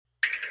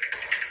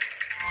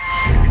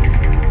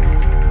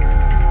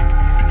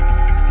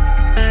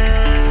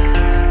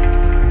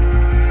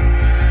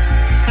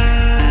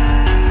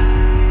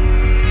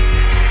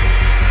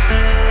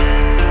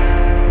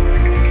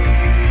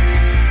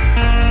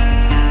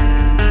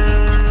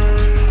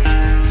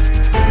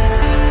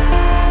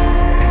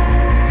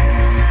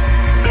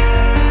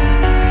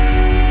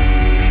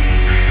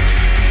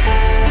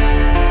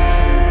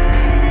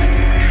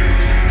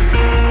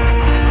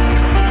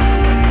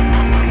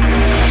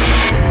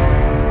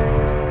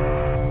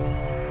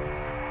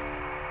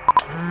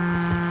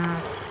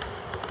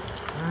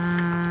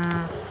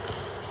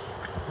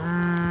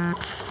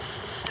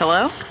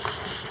Hello?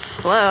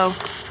 Hello?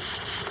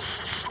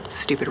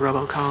 Stupid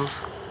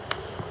robocalls.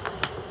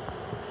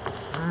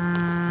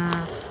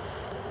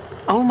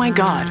 Oh my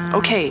god.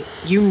 Okay,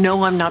 you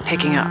know I'm not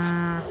picking up.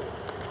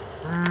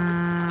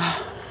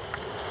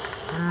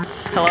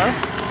 Hello?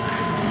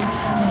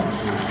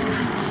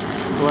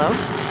 Hello?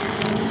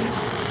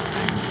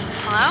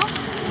 Hello?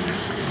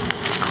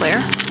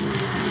 Claire?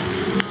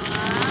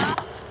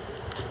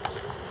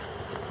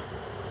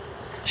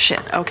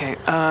 Shit, okay,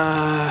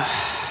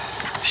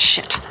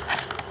 shit.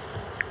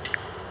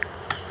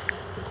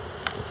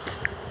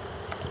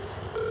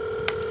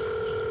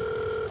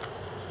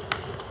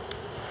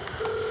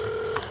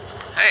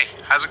 Hey,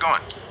 how's it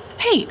going?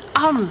 Hey,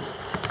 I'm...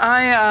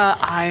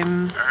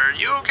 Are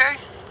you okay?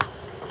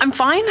 I'm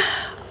fine.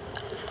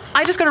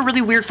 I just got a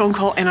really weird phone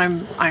call and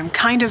I'm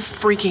kind of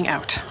freaking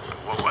out.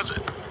 What was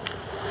it?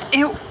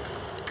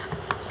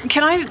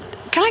 Can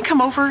I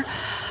come over?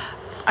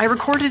 I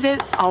recorded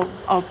it.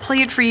 I'll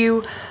play it for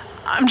you.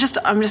 I'm just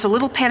a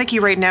little panicky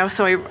right now,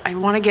 so I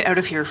want to get out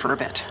of here for a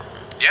bit.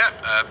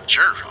 Yeah,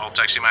 sure. I'll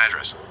text you my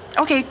address.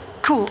 Okay,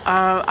 cool.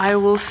 I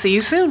will see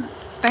you soon.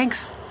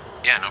 Thanks.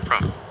 Yeah, no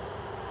problem.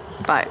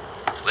 Bye.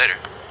 Later.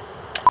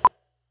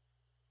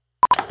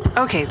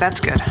 Okay, that's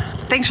good.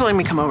 Thanks for letting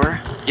me come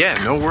over.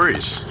 Yeah, no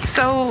worries.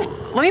 So,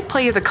 let me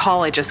play you the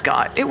call I just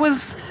got. It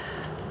was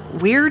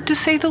weird, to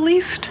say the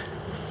least.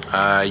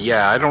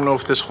 Yeah, I don't know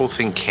if this whole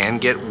thing can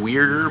get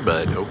weirder,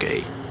 but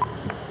okay.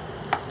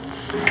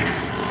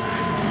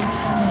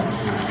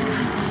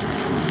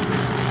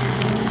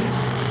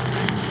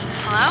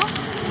 Hello?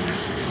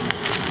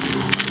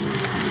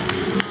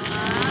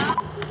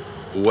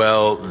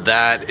 Well,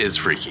 that is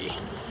freaky.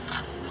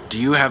 Do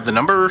you have the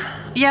number?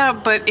 Yeah,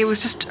 but it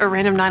was just a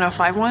random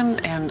 9051,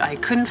 and I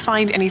couldn't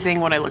find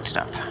anything when I looked it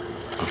up.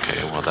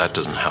 Okay, well, that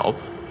doesn't help.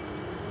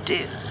 Do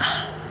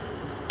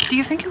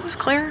you think it was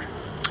Claire?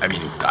 I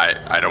mean,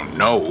 I don't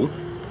know.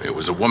 It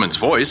was a woman's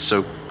voice,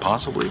 so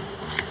possibly.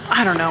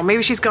 I don't know.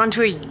 Maybe she's gone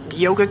to a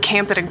yoga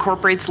camp that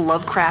incorporates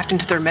Lovecraft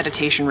into their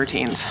meditation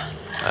routines.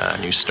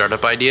 New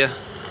startup idea?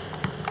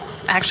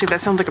 Actually, that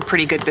sounds like a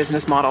pretty good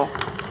business model.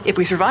 If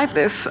we survive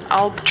this,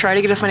 I'll try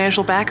to get a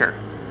financial backer.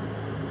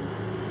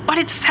 But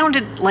it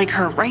sounded like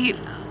her, right?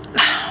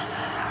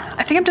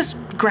 I think I'm just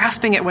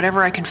grasping at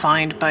whatever I can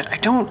find, but I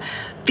don't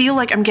feel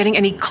like I'm getting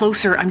any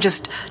closer. I'm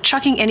just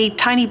chucking any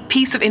tiny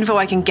piece of info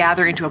I can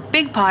gather into a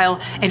big pile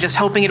and just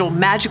hoping it'll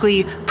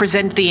magically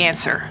present the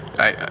answer.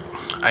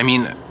 I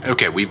mean,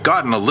 okay, we've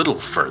gotten a little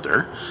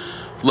further.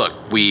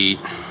 Look, we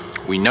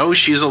know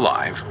she's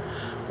alive.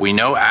 We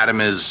know Adam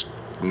is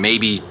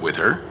maybe with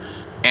her.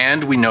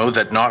 And we know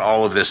that not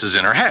all of this is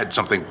in her head.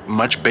 Something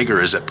much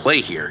bigger is at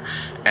play here.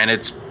 And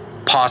it's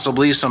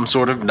possibly some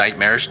sort of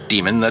nightmarish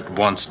demon that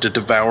wants to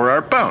devour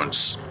our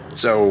bones.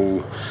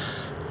 So,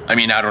 I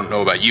mean, I don't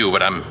know about you,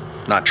 but I'm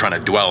not trying to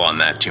dwell on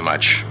that too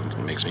much. It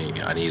makes me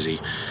uneasy.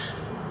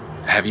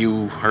 Have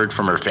you heard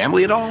from her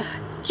family at all?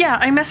 Yeah,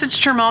 I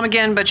messaged her mom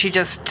again, but she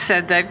just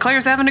said that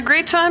Claire's having a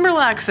great time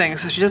relaxing,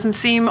 so she doesn't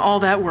seem all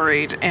that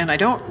worried. And I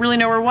don't really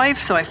know her wife,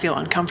 so I feel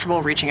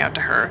uncomfortable reaching out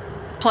to her.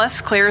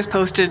 Plus, Claire's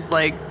posted,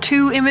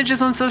 2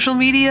 images on social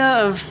media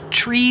of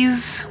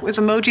trees with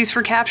emojis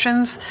for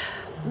captions,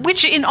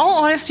 which, in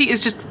all honesty, is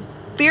just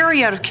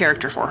very out of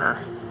character for her.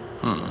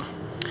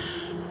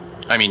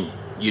 I mean,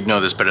 you'd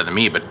know this better than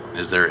me, but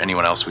is there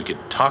anyone else we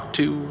could talk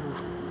to?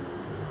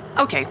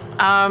 Okay,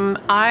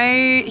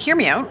 hear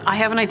me out. I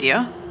have an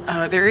idea.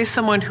 There is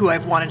someone who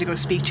I've wanted to go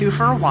speak to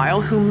for a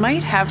while who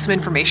might have some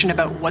information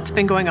about what's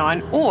been going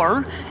on,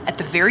 or, at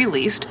the very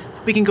least,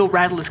 we can go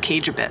rattle his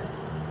cage a bit.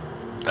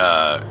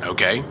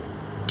 Okay.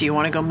 Do you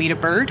want to go meet a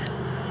bird?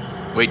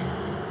 Wait,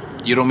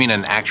 you don't mean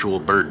an actual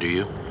bird, do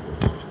you?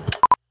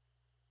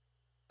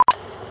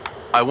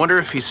 I wonder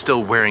if he's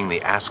still wearing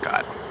the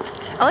ascot.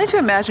 I like to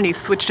imagine he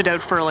switched it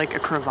out for, a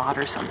cravat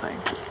or something.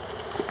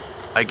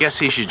 I guess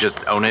he should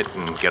just own it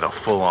and get a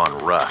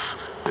full-on ruff.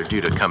 They're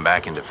due to come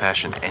back into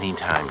fashion any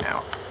time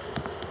now.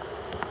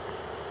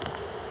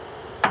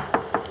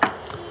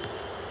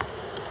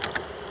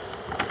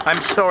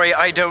 I'm sorry,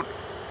 I don't...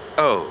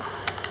 Oh,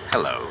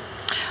 hello.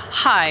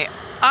 Hi,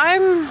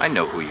 I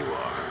know who you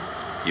are.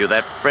 You're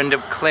that friend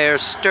of Claire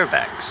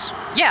Sturback's.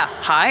 Yeah,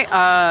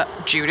 hi,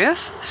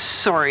 Judith.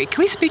 Sorry,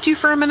 can we speak to you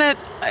for a minute?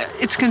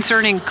 It's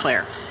concerning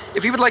Claire.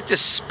 If you would like to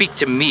speak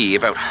to me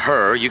about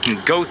her, you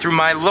can go through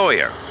my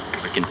lawyer.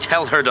 I can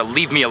tell her to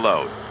leave me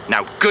alone.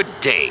 Now, good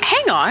day.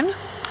 Hang on.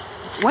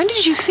 When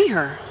did you see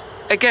her?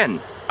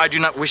 Again, I do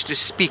not wish to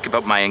speak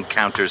about my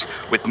encounters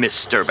with Miss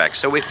Sturback,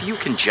 so if you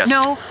can just...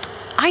 No,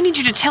 I need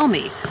you to tell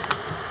me.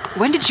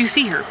 When did you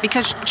see her?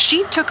 Because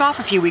she took off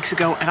a few weeks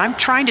ago, and I'm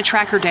trying to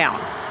track her down.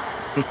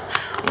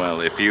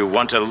 Well, if you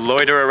want to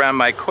loiter around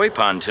my koi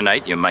pond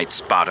tonight, you might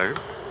spot her.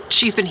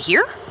 She's been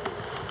here?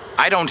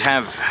 I don't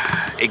have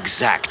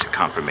exact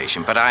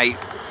confirmation, but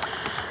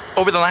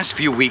over the last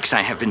few weeks,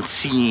 I have been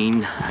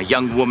seeing a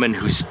young woman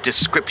whose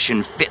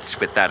description fits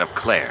with that of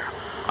Claire.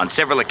 On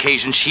several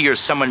occasions, she or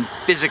someone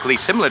physically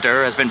similar to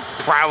her has been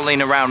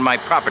prowling around my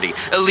property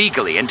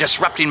illegally and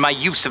disrupting my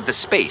use of the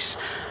space.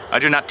 I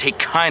do not take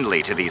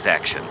kindly to these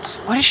actions.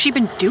 What has she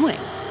been doing?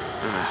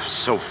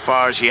 So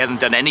far, she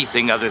hasn't done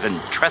anything other than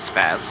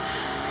trespass.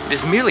 It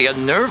is merely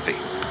unnerving.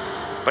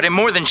 But I'm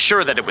more than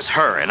sure that it was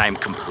her, and I'm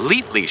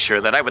completely sure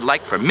that I would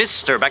like for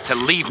Miss Sturback to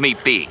leave me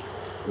be.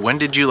 When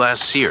did you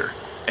last see her?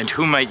 And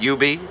who might you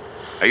be?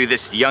 Are you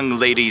this young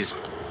lady's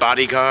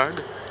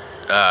bodyguard?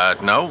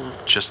 No,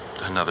 just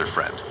another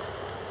friend.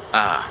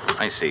 Ah,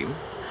 I see.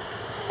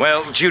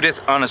 Well,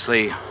 Judith,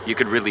 honestly, you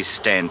could really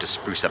stand to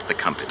spruce up the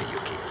company you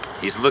keep.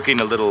 He's looking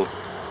a little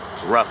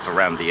rough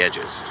around the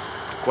edges.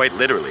 Quite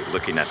literally,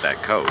 looking at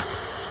that coat.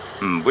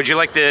 Would you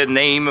like the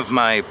name of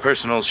my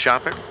personal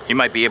shopper? He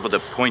might be able to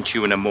point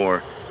you in a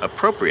more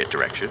appropriate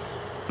direction.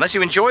 Unless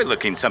you enjoy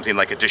looking something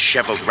like a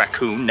disheveled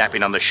raccoon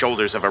napping on the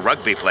shoulders of a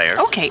rugby player.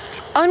 Okay,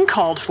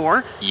 uncalled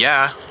for.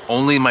 Yeah,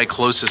 only my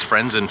closest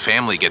friends and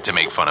family get to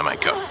make fun of my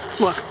coat.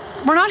 Look,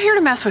 we're not here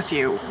to mess with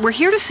you. We're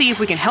here to see if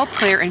we can help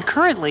Claire, and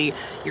currently,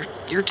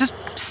 you're just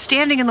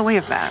standing in the way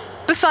of that.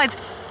 Besides,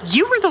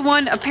 you were the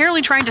one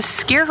apparently trying to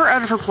scare her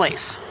out of her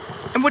place.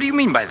 And what do you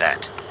mean by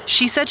that?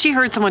 She said she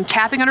heard someone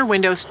tapping on her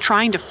windows,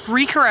 trying to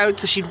freak her out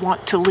so she'd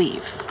want to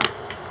leave.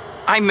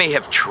 I may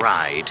have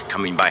tried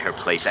coming by her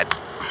place at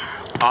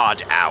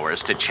odd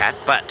hours to chat,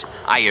 but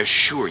I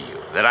assure you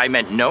that I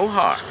meant no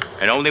harm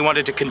and only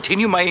wanted to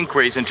continue my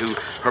inquiries into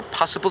her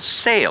possible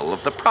sale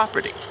of the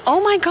property.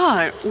 Oh my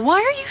God, why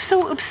are you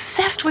so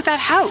obsessed with that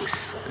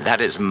house?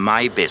 That is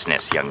my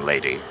business, young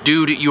lady.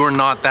 Dude, you're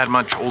not that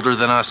much older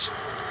than us.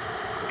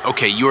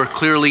 Okay, you are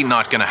clearly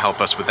not going to help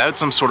us without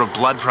some sort of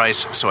blood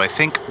price, so I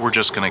think we're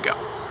just going to go.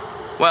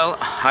 Well,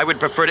 I would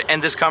prefer to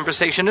end this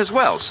conversation as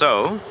well,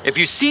 so if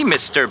you see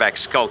Miss Sturback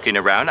skulking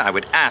around, I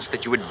would ask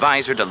that you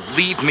advise her to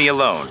leave me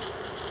alone.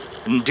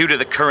 And due to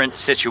the current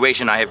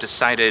situation, I have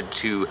decided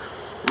to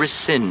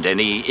rescind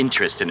any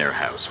interest in her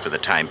house for the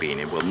time being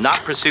and will not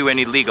pursue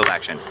any legal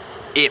action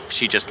if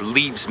she just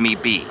leaves me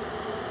be.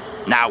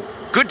 Now,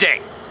 good day.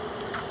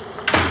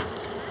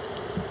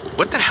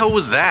 What the hell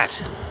was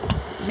that?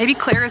 Maybe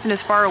Claire isn't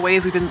as far away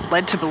as we've been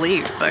led to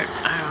believe, but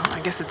I don't know, I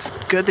guess it's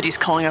good that he's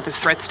calling up his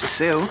threats to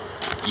sue.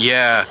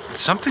 Yeah,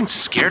 something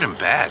scared him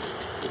bad.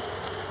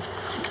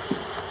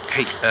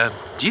 Hey,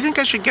 do you think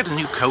I should get a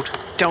new coat?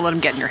 Don't let him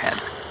get in your head.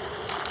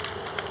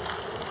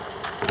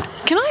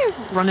 Can I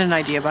run an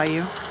idea by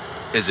you?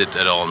 Is it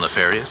at all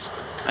nefarious?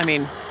 I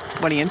mean,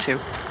 what are you into?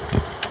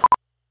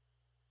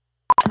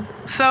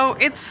 So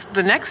it's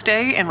the next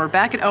day, and we're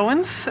back at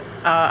Owen's.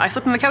 I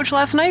slept on the couch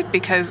last night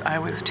because I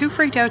was too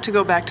freaked out to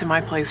go back to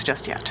my place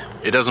just yet.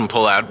 It doesn't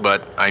pull out,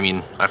 but, I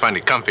mean, I find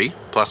it comfy.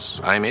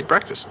 Plus, I made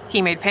breakfast.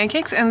 He made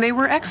pancakes, and they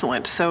were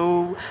excellent.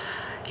 So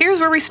here's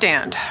where we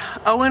stand.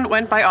 Owen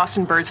went by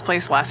Austin Bird's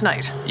place last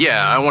night.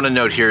 Yeah, I want to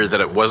note here that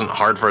it wasn't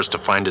hard for us to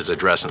find his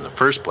address in the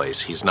first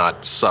place. He's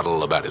not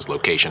subtle about his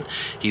location.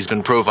 He's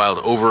been profiled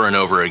over and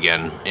over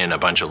again in a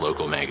bunch of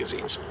local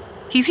magazines.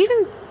 He's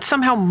even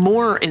somehow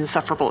more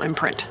insufferable in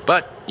print.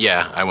 But,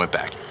 yeah, I went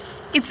back.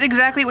 It's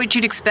exactly what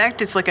you'd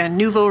expect. It's like a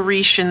nouveau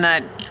riche in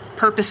that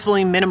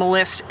purposefully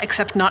minimalist,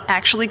 except not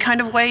actually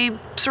kind of way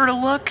sort of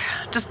look.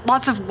 Just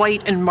lots of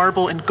white and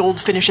marble and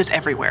gold finishes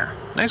everywhere.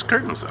 Nice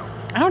curtains, though.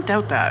 I don't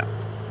doubt that.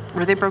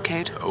 Were they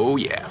brocade? Oh,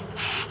 yeah.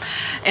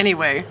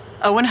 Anyway,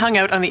 Owen hung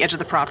out on the edge of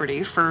the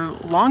property for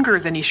longer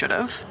than he should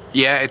have.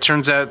 Yeah, it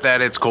turns out that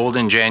it's cold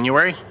in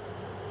January.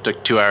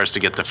 Took 2 hours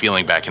to get the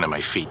feeling back into my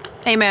feet.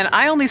 Hey man,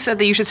 I only said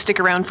that you should stick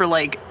around for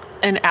like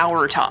an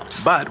hour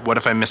tops. But what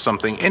if I miss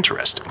something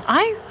interesting?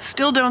 I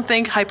still don't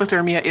think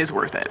hypothermia is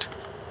worth it.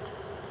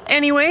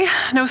 Anyway,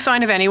 no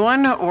sign of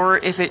anyone, or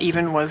if it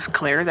even was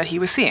Claire that he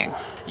was seeing.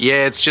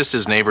 Yeah, it's just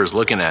his neighbors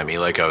looking at me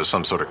like I was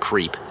some sort of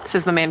creep.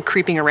 Says the man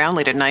creeping around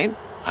late at night.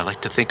 I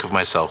like to think of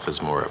myself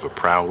as more of a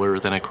prowler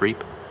than a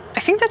creep. I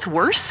think that's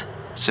worse.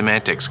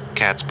 Semantics,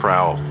 cats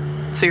prowl.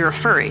 So you're a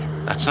furry.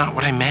 That's not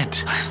what I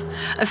meant.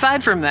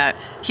 Aside from that,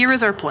 here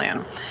is our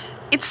plan.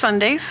 It's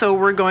Sunday, so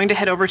we're going to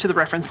head over to the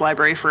reference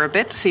library for a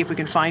bit to see if we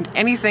can find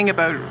anything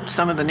about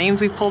some of the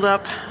names we've pulled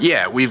up.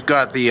 Yeah, we've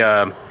got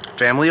the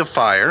Family of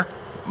Fire,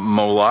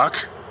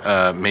 Moloch.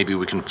 Maybe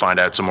we can find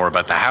out some more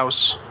about the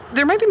house.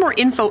 There might be more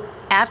info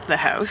at the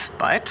house,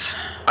 but...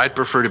 I'd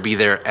prefer to be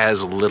there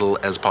as little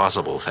as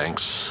possible,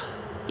 thanks.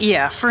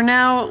 Yeah, for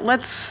now,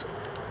 let's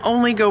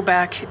only go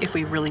back if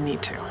we really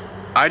need to.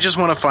 I just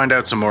want to find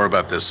out some more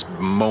about this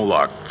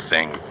Moloch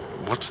thing.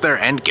 What's their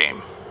end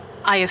game?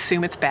 I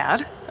assume it's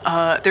bad.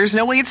 There's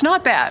no way it's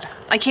not bad.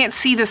 I can't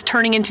see this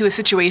turning into a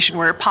situation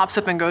where it pops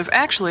up and goes,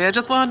 actually, I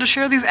just wanted to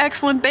share these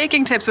excellent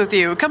baking tips with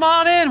you. Come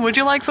on in, would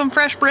you like some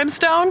fresh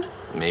brimstone?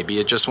 Maybe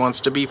it just wants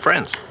to be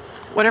friends.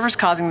 Whatever's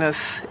causing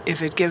this,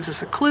 if it gives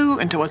us a clue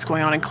into what's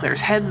going on in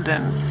Claire's head,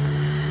 then...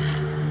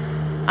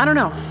 I don't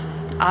know.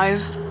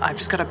 I've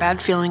just got a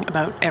bad feeling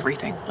about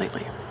everything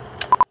lately.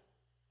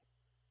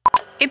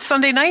 It's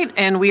Sunday night,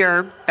 and we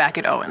are back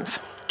at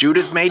Owen's.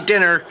 Judith made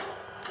dinner.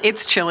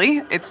 It's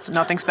chilly. It's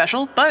nothing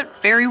special,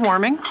 but very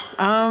warming.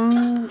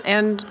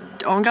 And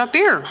Owen got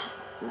beer.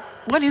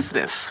 What is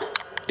this?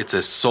 It's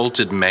a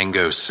salted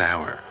mango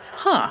sour.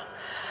 Huh.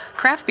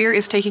 Craft beer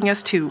is taking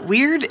us to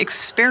weird,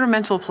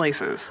 experimental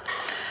places.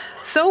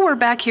 So we're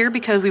back here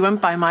because we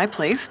went by my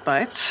place,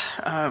 but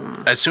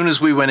As soon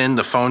as we went in,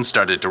 the phone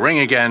started to ring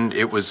again.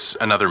 It was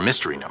another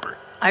mystery number.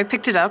 I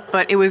picked it up,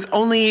 but it was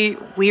only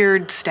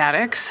weird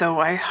static, so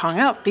I hung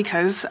up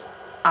because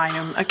I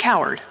am a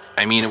coward.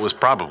 I mean, it was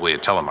probably a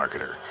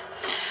telemarketer.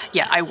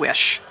 Yeah, I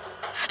wish.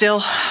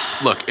 Still,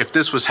 Look, if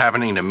this was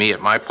happening to me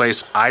at my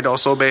place, I'd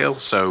also bail,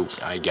 so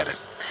I get it.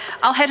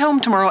 I'll head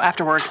home tomorrow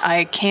after work.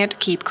 I can't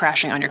keep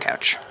crashing on your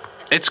couch.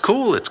 It's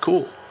cool, it's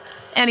cool.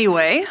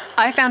 Anyway,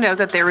 I found out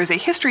that there was a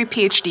history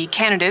PhD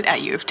candidate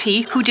at U of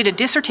T who did a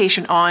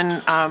dissertation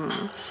on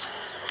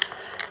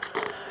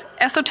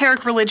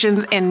esoteric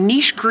religions and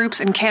niche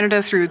groups in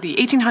Canada through the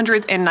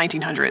 1800s and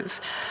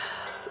 1900s.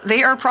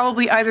 They are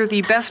probably either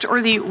the best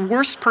or the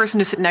worst person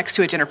to sit next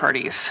to at dinner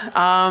parties.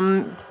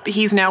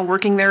 He's now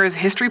working there as a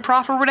history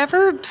prof or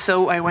whatever,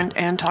 so I went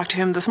and talked to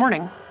him this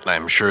morning.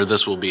 I'm sure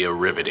this will be a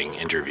riveting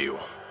interview.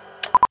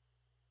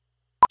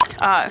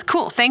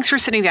 Cool. Thanks for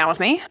sitting down with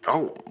me.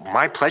 Oh,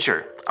 my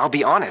pleasure. I'll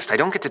be honest, I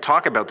don't get to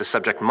talk about this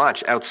subject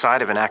much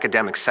outside of an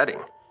academic setting.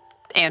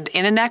 And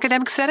in an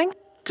academic setting?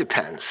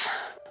 Depends.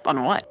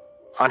 On what?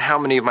 On how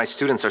many of my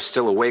students are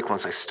still awake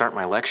once I start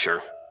my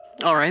lecture.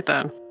 All right,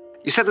 then.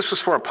 You said this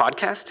was for a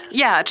podcast?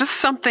 Yeah,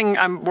 just something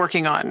I'm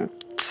working on.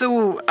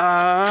 So,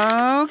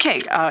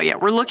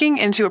 we're looking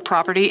into a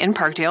property in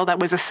Parkdale that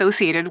was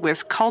associated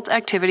with cult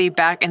activity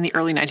back in the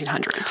early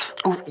 1900s.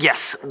 Oh,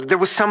 yes. There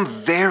was some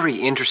very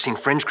interesting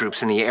fringe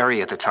groups in the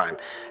area at the time.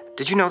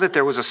 Did you know that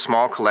there was a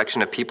small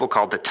collection of people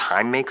called the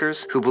Time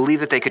Makers who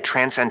believed that they could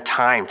transcend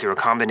time through a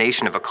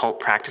combination of occult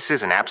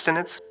practices and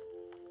abstinence?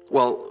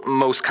 Well,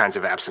 most kinds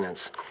of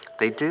abstinence.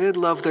 They did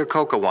love their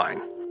coca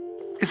wine.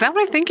 Is that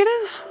what I think it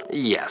is?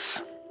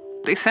 Yes.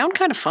 They sound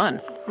kind of fun.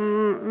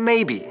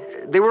 Maybe.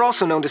 They were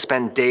also known to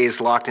spend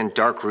days locked in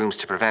dark rooms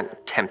to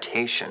prevent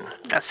temptation.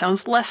 That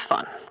sounds less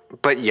fun.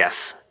 But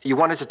yes, you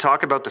wanted to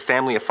talk about the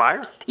Family of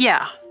Fire?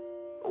 Yeah.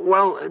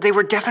 Well, they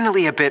were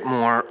definitely a bit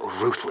more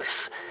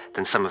ruthless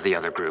than some of the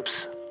other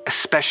groups,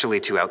 especially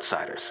to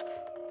outsiders.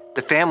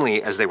 The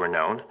family, as they were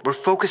known, were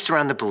focused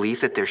around the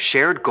belief that their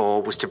shared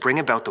goal was to bring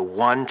about the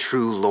one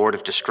true Lord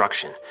of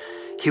Destruction.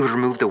 He would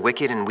remove the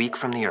wicked and weak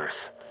from the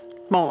earth.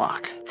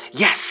 Moloch.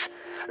 Yes!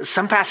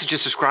 Some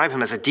passages describe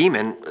him as a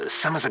demon,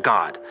 some as a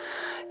god.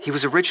 He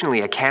was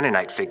originally a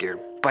Canaanite figure,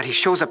 but he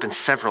shows up in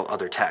several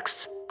other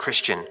texts,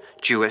 Christian,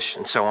 Jewish,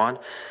 and so on.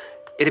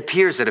 It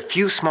appears that a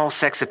few small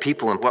sects of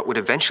people in what would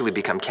eventually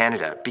become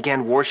Canada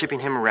began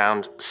worshipping him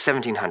around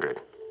 1700.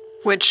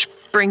 Which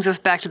brings us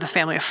back to the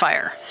Family of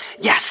Fire.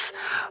 Yes!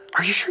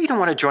 Are you sure you don't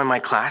want to join my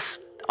class?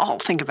 I'll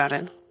think about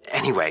it.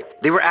 Anyway,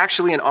 they were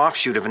actually an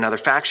offshoot of another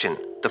faction,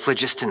 the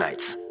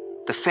Phlogistonites.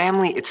 The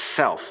family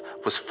itself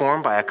was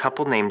formed by a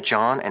couple named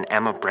John and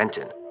Emma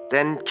Brenton,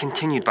 then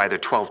continued by their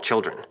 12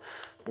 children.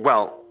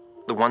 Well,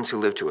 the ones who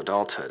lived to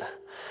adulthood.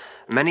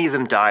 Many of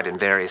them died in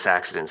various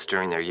accidents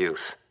during their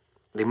youth.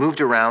 They moved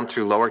around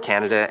through Lower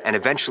Canada and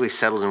eventually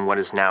settled in what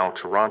is now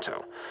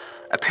Toronto.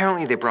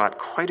 Apparently, they brought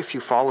quite a few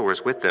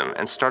followers with them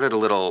and started a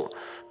little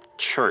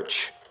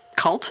church.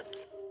 Cult?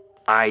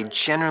 I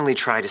generally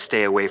try to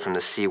stay away from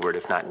the C word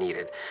if not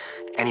needed.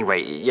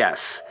 Anyway,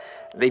 yes,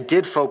 they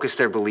did focus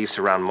their beliefs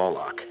around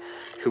Moloch,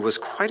 who was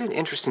quite an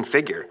interesting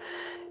figure.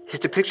 His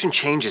depiction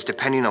changes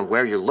depending on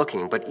where you're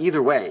looking, but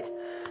either way,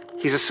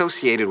 he's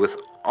associated with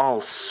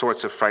all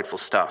sorts of frightful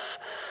stuff.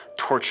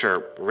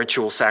 Torture,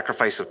 ritual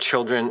sacrifice of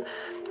children.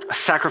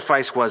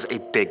 Sacrifice was a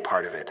big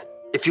part of it.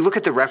 If you look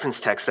at the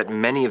reference text that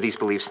many of these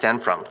beliefs stem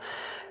from,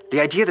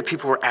 the idea that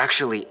people were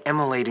actually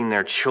immolating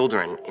their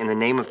children in the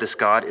name of this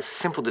god is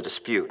simple to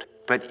dispute.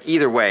 But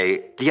either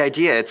way, the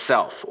idea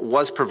itself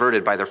was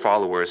perverted by their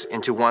followers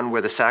into one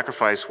where the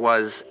sacrifice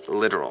was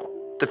literal.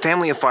 The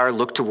Family of Fire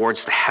looked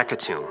towards the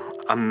hecatomb,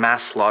 a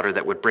mass slaughter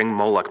that would bring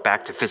Moloch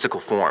back to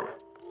physical form.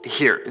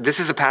 Here, this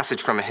is a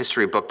passage from a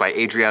history book by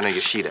Adriana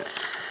Yoshida,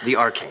 The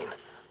Arcane.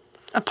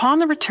 Upon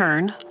the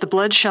return, the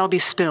blood shall be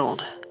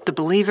spilled. The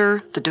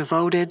believer, the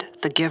devoted,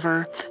 the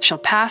giver, shall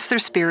pass their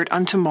spirit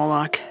unto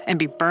Moloch and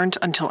be burnt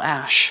until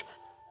ash.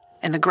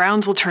 And the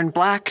grounds will turn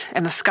black,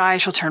 and the sky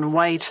shall turn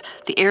white,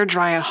 the air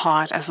dry and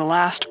hot as the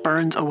last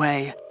burns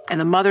away. And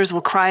the mothers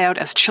will cry out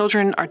as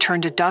children are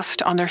turned to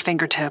dust on their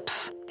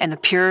fingertips, and the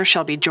pure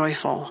shall be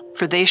joyful,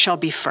 for they shall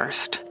be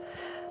first.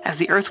 As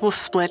the earth will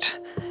split,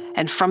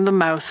 and from the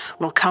mouth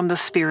will come the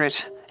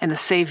Spirit and the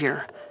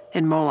Savior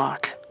in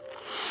Moloch.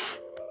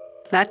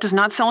 That does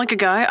not sound like a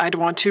guy I'd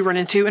want to run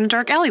into in a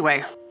dark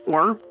alleyway,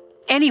 or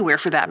anywhere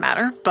for that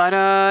matter,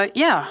 but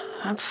yeah,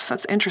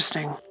 that's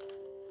interesting.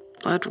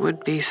 Blood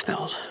would be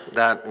spilled.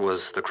 That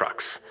was the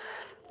crux.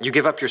 You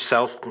give up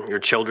yourself, your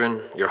children,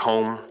 your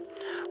home.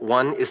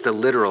 One is the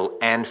literal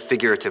and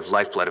figurative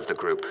lifeblood of the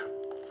group.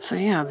 So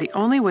yeah, the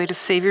only way to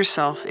save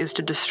yourself is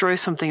to destroy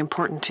something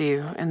important to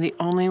you, and the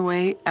only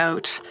way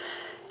out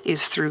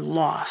is through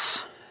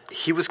loss.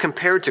 He was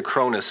compared to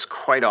Cronus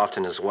quite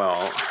often as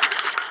well.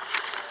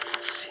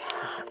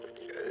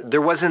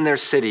 There was in their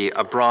city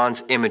a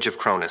bronze image of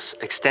Cronus,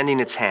 extending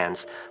its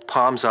hands,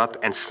 palms up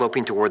and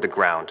sloping toward the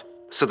ground.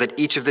 so that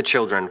each of the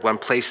children, when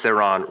placed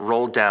thereon,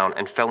 rolled down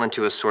and fell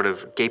into a sort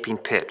of gaping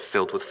pit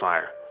filled with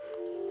fire.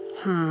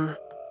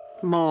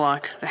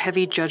 Moloch, the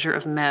heavy judger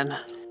of men.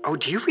 Oh,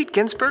 do you read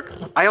Ginsberg?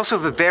 I also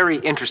have a very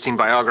interesting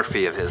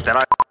biography of his that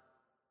I...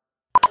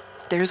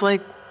 There's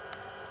like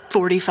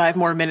 45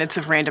 more minutes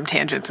of random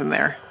tangents in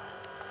there.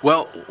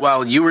 Well,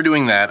 while you were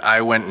doing that,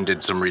 I went and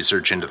did some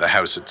research into the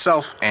house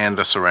itself and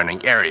the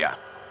surrounding area.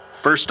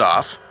 First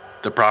off,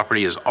 the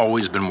property has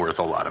always been worth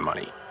a lot of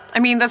money. I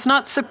mean, that's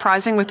not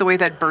surprising with the way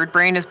that Bird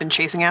Brain has been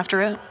chasing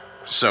after it.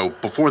 So,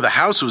 before the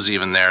house was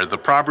even there, the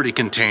property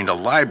contained a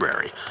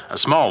library. A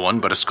small one,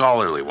 but a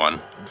scholarly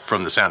one,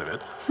 from the sound of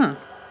it.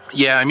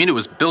 Yeah, I mean, it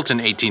was built in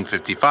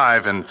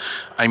 1855, and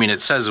I mean,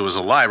 it says it was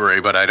a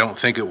library, but I don't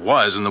think it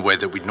was in the way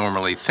that we'd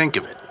normally think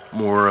of it.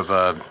 More of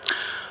a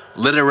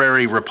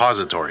literary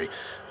repository,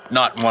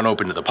 not one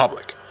open to the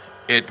public.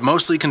 It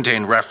mostly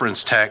contained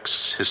reference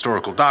texts,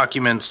 historical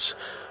documents,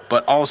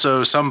 but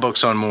also some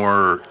books on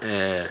more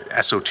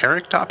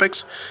esoteric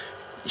topics.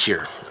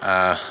 Here,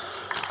 I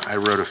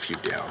wrote a few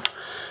down.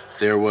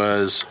 There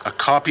was a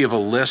copy of a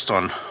list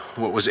on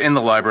what was in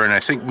the library, and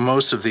I think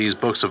most of these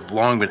books have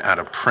long been out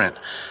of print.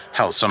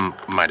 Hell, some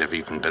might have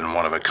even been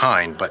one of a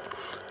kind, but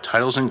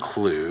titles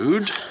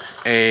include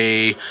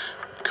a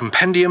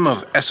Compendium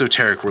of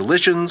Esoteric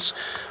Religions,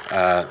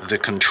 The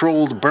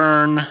Controlled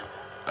Burn,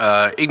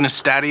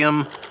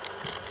 Ignastadium,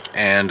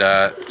 and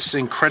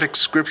Syncretic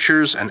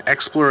Scriptures, an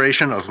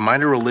Exploration of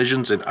Minor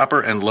Religions in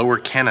Upper and Lower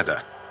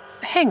Canada.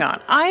 Hang on,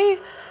 I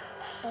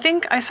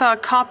think I saw a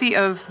copy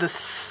of the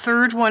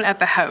third one at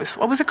the house.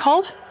 What was it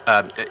called?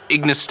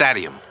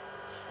 Ignastadium.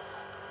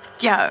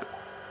 Yeah,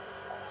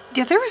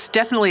 there was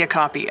definitely a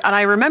copy, and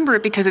I remember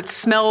it because it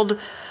smelled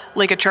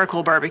like a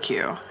charcoal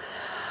barbecue.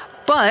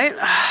 But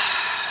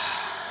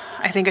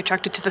I think I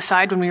chucked it to the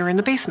side when we were in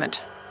the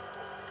basement.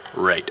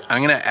 Right.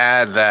 I'm going to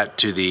add that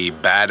to the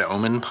bad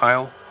omen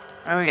pile.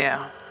 Oh,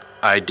 yeah.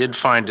 I did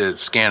find a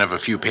scan of a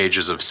few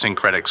pages of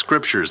syncretic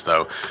scriptures,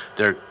 though.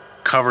 They're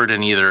covered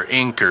in either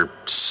ink or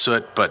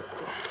soot, but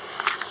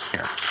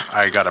here,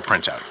 I got a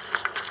printout.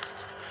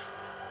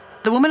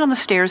 The woman on the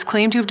stairs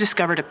claimed to have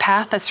discovered a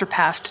path that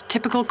surpassed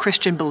typical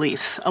Christian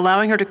beliefs,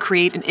 allowing her to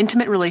create an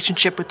intimate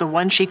relationship with the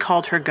one she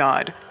called her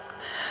God.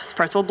 This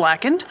part's all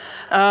blackened.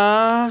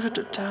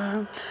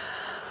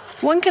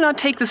 One cannot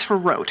take this for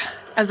rote,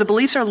 as the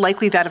beliefs are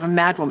likely that of a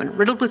madwoman,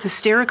 riddled with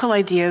hysterical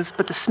ideas,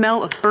 but the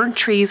smell of burnt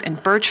trees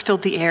and birch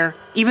filled the air,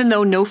 even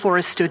though no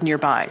forest stood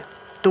nearby.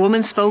 The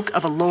woman spoke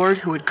of a lord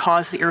who would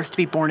cause the earth to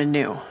be born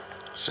anew.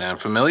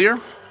 Sound familiar?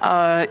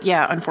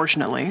 Yeah,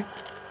 unfortunately.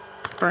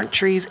 Burnt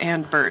trees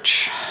and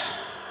birch.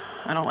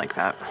 I don't like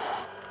that.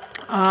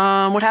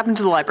 What happened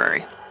to the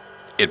library?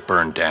 It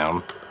burned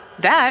down.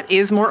 That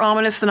is more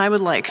ominous than I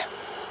would like.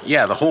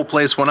 Yeah, the whole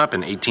place went up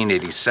in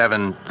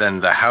 1887,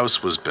 then the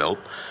house was built.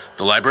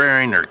 The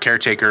librarian or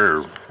caretaker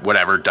or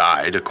whatever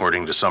died,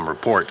 according to some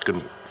report.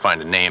 Couldn't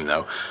find a name,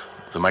 though.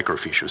 The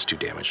microfiche was too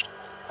damaged.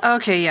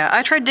 Okay, yeah.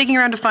 I tried digging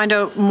around to find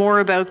out more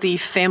about the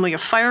family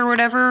of fire or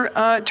whatever.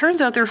 It turns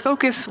out their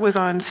focus was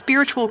on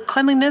spiritual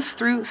cleanliness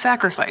through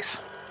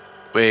sacrifice.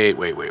 Wait.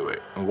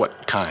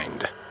 What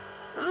kind?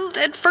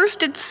 At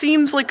first, it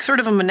seems like sort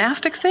of a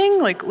monastic thing,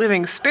 like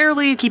living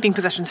sparely, keeping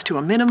possessions to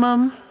a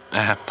minimum.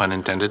 Pun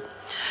intended.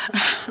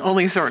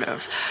 Only sort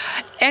of.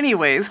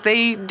 Anyways,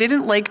 they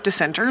didn't like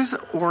dissenters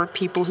or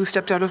people who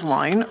stepped out of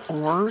line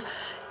or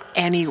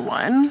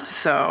anyone,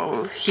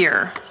 so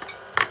here.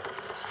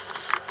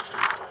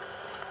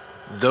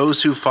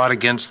 Those who fought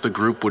against the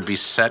group would be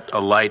set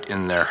alight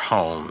in their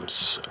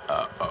homes.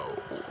 Uh-oh.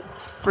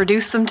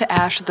 Reduce them to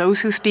ash.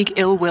 Those who speak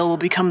ill will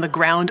become the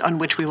ground on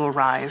which we will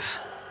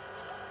rise.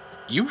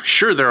 You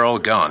sure they're all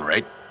gone,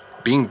 right?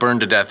 Being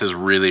burned to death is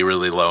really,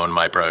 really low on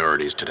my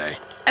priorities today.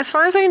 As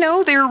far as I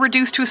know, they were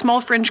reduced to a small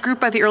fringe group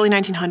by the early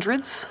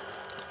 1900s.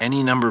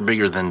 Any number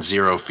bigger than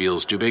 0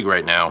 feels too big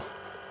right now.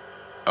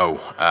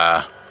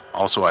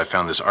 Also I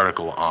found this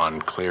article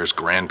on Claire's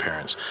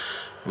grandparents.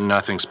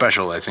 Nothing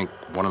special. I think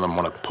one of them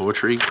won a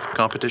poetry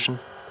competition.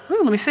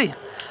 Ooh, let me see.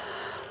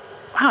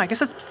 Wow, I guess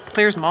that's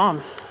Claire's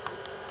mom.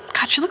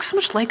 God, she looks so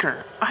much like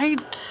her. I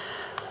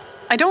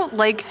don't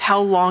like how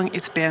long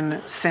it's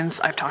been since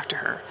I've talked to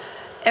her.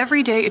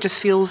 Every day it just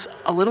feels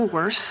a little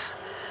worse.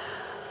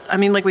 I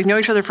mean, like, we've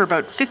known each other for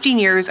about 15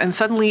 years, and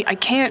suddenly I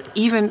can't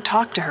even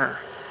talk to her.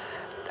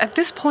 At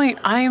this point,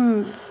 I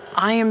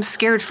am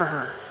scared for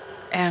her,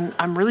 and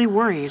I'm really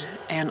worried,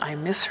 and I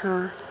miss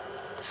her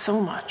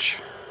so much.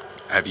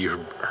 Have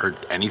you heard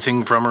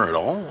anything from her at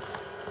all?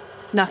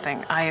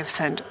 Nothing. I have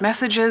sent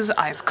messages,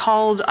 I've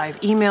called, I've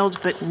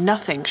emailed, but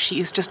nothing. She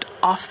is just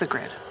off the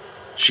grid.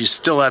 She's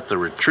still at the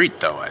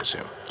retreat, though, I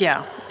assume.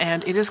 Yeah,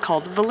 and it is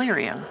called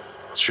Valerian.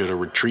 Should a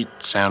retreat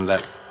sound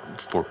that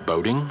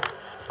foreboding?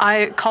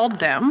 I called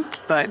them,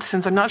 but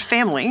since I'm not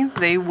family,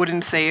 they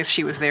wouldn't say if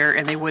she was there,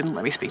 and they wouldn't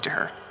let me speak to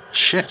her.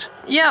 Shit.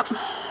 Yep.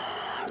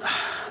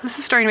 This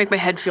is starting to make my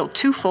head feel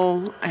too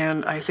full,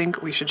 and I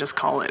think we should just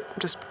call it.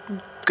 Just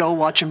go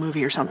watch a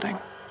movie or something.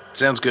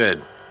 Sounds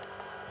good.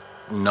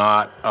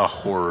 Not a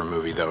horror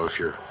movie, though, if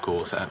you're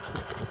cool with that.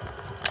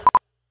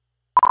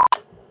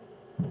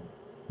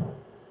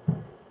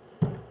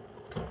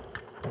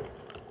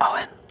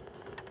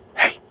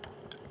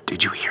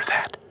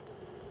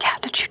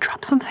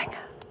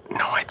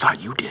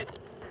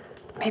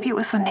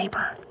 was the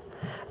neighbor.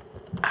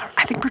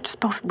 I think we're just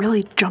both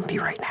really jumpy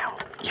right now.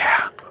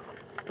 Yeah.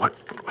 What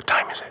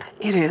time is it?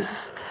 It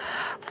is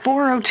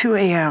 4:02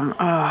 a.m.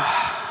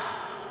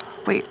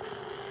 Wait.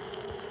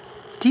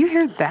 Do you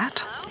hear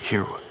that?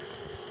 Hear what?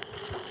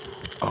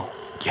 Oh,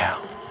 yeah.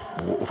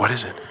 What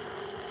is it?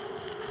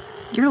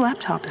 Your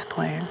laptop is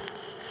playing.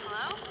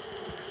 Hello?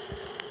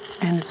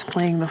 And it's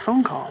playing the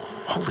phone call.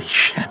 Holy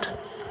shit.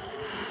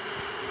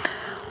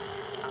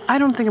 I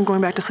don't think I'm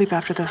going back to sleep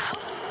after this.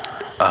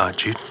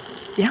 Jude,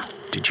 Yeah?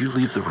 did you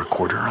leave the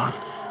recorder on?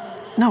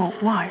 No,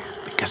 why?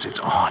 Because it's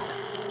on.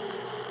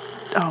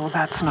 Oh,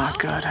 that's not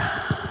good.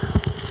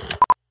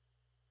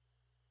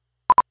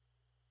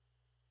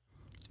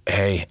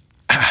 Hey,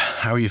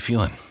 how are you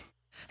feeling?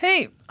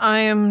 Hey, I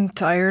am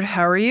tired.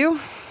 How are you?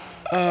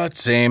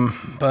 Same,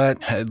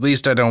 but at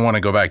least I don't want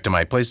to go back to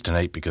my place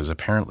tonight because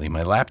apparently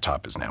my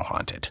laptop is now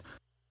haunted.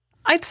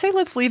 I'd say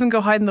let's leave and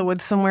go hide in the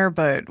woods somewhere,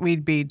 but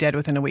we'd be dead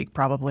within a week,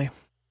 probably.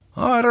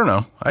 Oh, I don't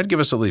know. I'd give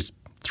us at least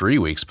 3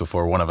 weeks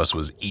before one of us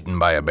was eaten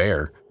by a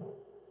bear.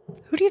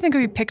 Who do you think would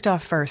be picked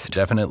off first?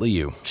 Definitely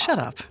you. Shut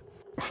up.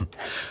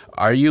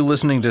 Are you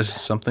listening to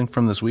something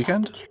from this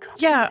weekend?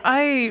 Yeah,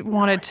 I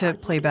wanted to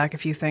play back a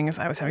few things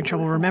I was having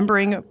trouble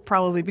remembering,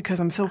 probably because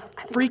I'm so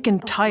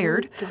freaking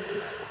tired.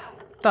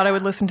 Thought I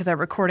would listen to that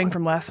recording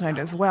from last night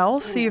as well,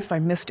 see if I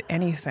missed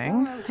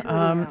anything.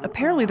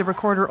 Apparently the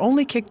recorder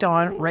only kicked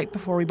on right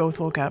before we both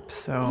woke up,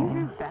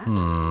 so...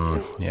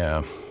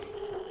 Yeah.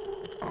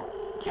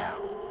 Yeah.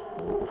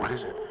 What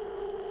is it?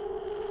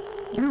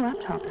 Your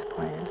laptop is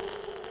playing.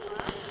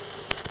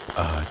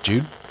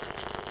 Jude?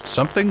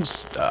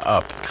 Something's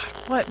up.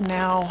 What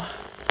now?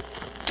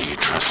 Do you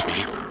trust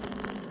me?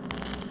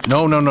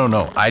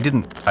 No. I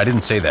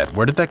didn't say that.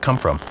 Where did that come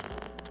from?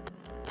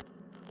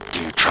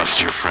 Do you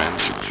trust your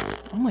friends?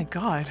 Oh my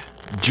god.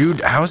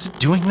 Jude, how is it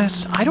doing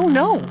this? I don't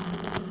know.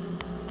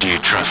 Do you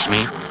trust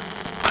me?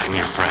 I'm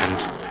your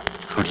friend.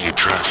 Who do you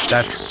trust?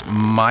 That's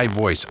my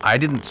voice. I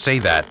didn't say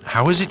that.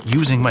 How is it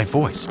using my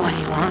voice? What do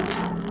you want?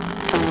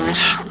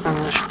 Foolish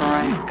Oh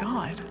boy. my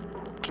god.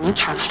 Can you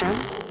trust him?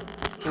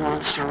 He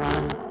wants to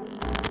run.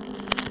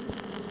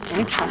 Do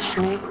you trust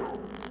me?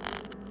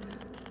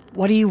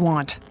 What do you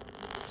want?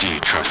 Do you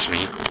trust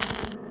me?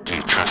 Do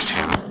you trust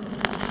him?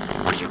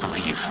 What do you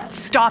believe?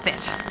 Stop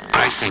it.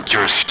 I think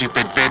you're a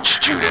stupid bitch,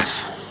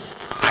 Judith.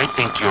 I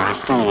think you're a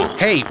fool.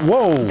 Hey,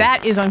 whoa!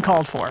 That is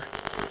uncalled for.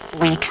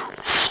 Weak,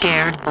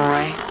 scared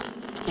boy.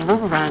 He will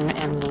run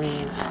and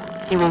leave.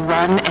 He will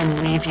run and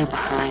leave you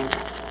behind.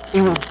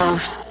 You will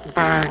both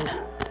burn.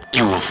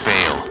 You will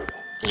fail.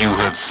 You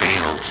have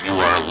failed. You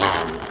are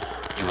alone.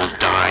 You will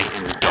die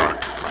in the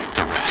dark like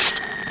the rest.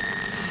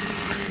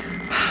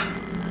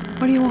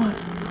 What do you want?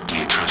 Do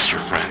you trust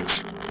your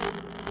friends?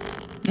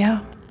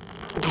 Yeah.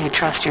 Do you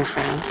trust your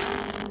friends?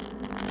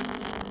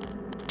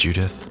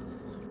 Judith?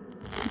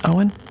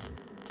 Owen?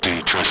 Do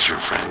you trust your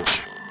friends?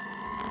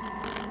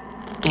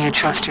 Do you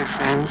trust your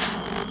friends?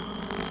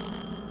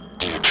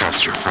 Do you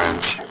trust your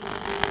friends?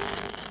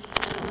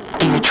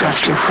 Do you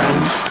trust your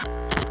friends?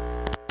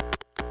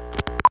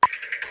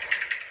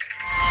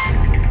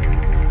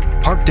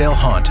 Parkdale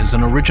Haunt is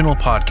an original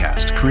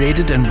podcast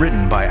created and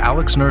written by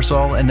Alex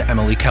Nursall and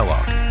Emily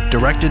Kellogg.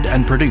 Directed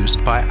and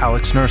produced by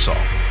Alex Nursall.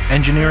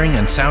 Engineering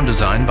and sound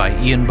design by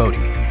Ian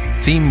Bodie.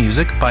 Theme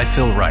music by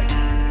Phil Wright.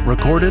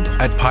 Recorded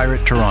at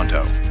Pirate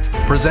Toronto.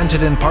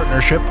 Presented in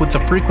partnership with the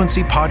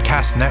Frequency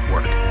Podcast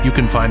Network. You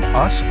can find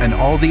us and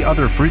all the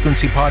other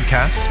Frequency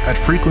podcasts at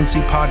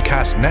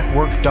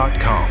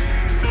frequencypodcastnetwork.com.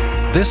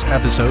 This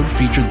episode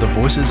featured the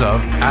voices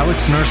of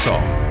Alex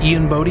Nursall,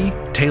 Ian Bodie,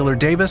 Taylor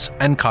Davis,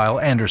 and Kyle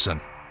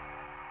Anderson.